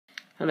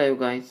Hello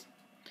guys,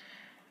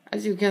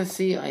 as you can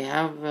see I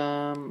have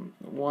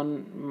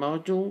one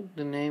module.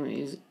 The name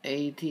is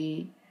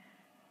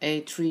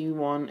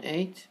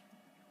ad8318.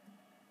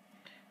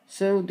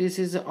 So this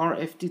is a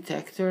RF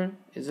detector,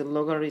 is a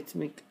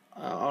logarithmic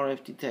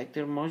RF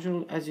detector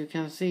module. As you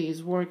can see,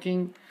 is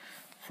working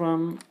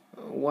from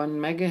 1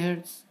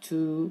 megahertz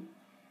to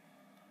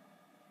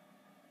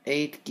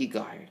 8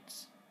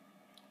 gigahertz,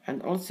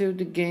 and also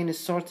the gain is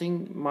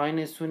starting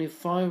minus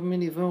 25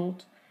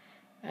 millivolt,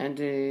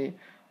 and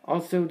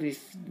also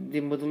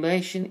the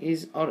modulation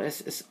is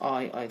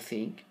RSSI, I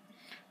think.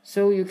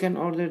 So you can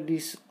order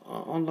this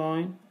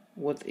online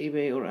with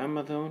eBay or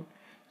Amazon.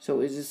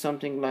 So is it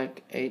something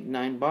like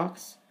 $8-9,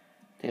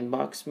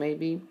 $10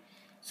 maybe.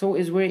 So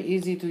it's very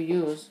easy to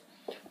use.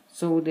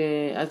 So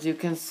as you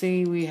can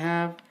see, we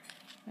have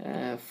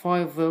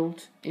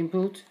 5-volt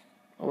input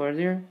over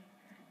there,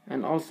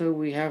 and also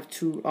we have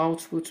 2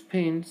 output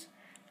pins,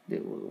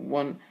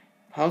 one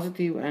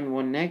positive and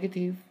one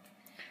negative.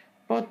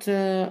 But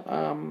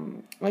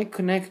I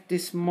connect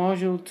this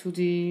module to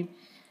the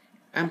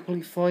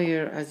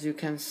amplifier. As you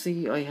can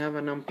see, I have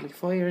an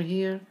amplifier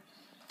here.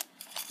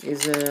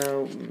 Is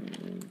a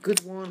good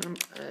one.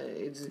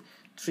 It's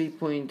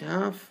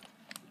 3.5.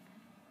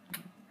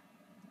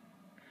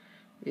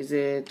 Is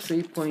a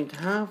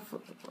 3.5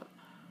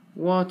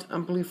 watt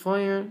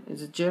amplifier.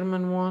 It's a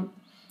German one,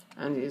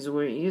 and it's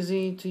very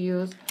easy to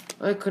use.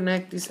 I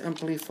connect this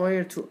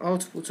amplifier to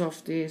output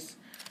of this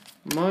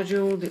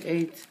module, the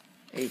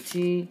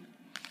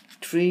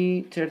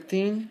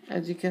 8313,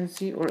 as you can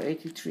see, or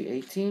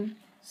 8318,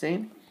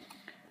 same.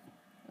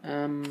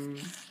 The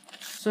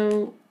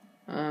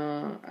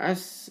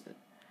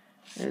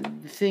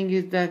thing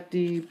is that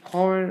the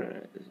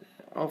power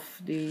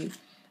of the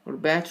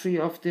battery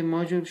of the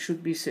module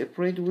should be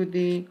separate with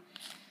the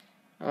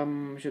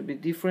should be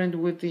different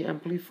with the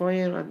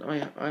amplifier, and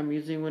I'm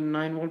using a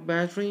 9-volt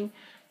battery.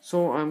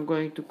 So I'm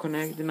going to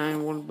connect the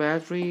 9-volt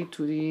battery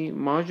to the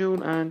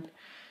module, and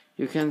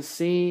you can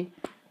see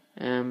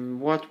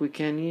what we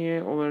can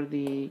hear over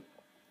the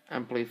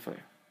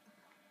amplifier.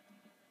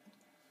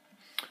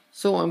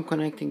 So I'm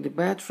connecting the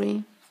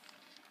battery.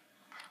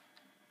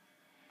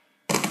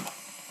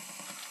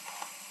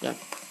 Yeah.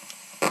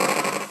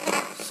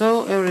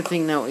 So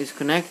everything now is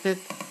connected,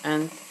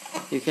 and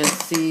you can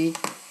see,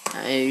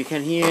 you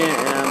can hear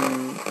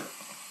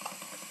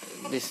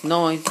this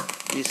noise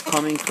is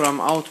coming from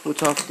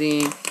output of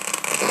the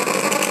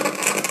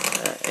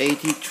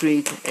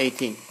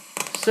 8318.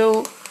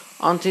 So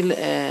until 8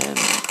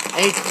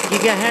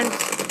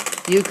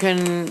 gigahertz you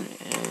can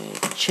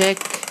check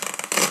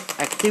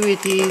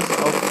activities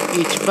of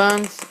each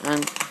band,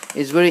 and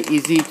it's very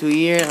easy to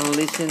hear and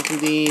listen to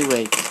the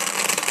waves.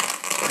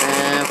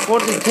 For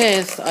the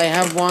test, I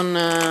have one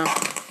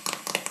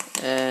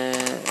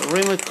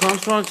remote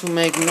control to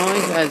make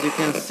noise, as you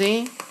can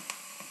see.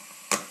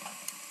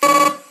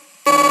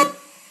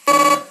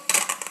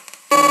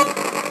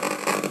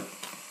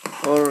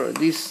 Or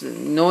this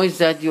noise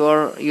that you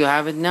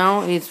have it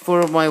now is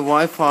for my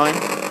Wi-Fi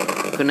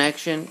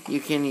connection. You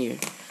can hear.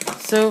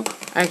 So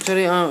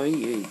actually,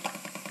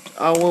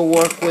 I will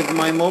work with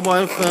my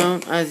mobile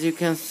phone, as you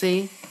can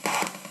see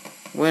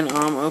when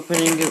I'm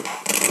opening the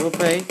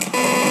page.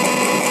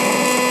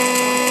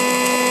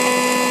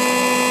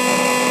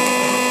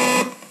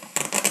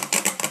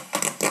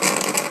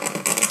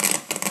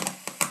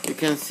 You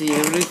can see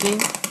everything.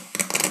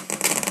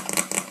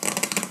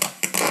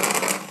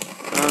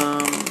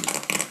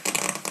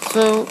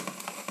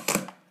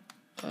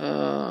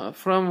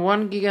 From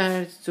 1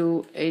 gigahertz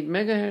to 8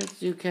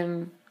 megahertz you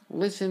can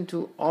listen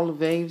to all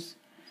waves,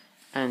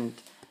 and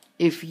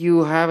if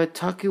you have a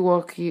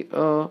talkie-walkie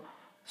or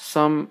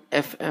some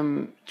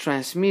FM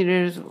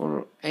transmitters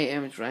or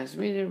AM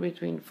transmitter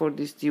for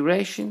this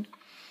duration,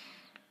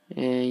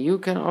 you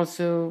can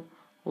also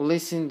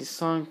listen the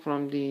song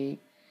from the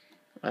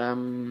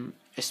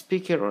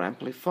speaker or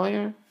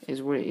amplifier.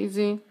 It's very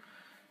easy.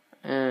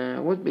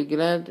 Would be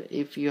glad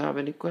if you have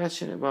any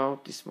question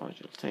about this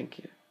module. Thank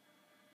you.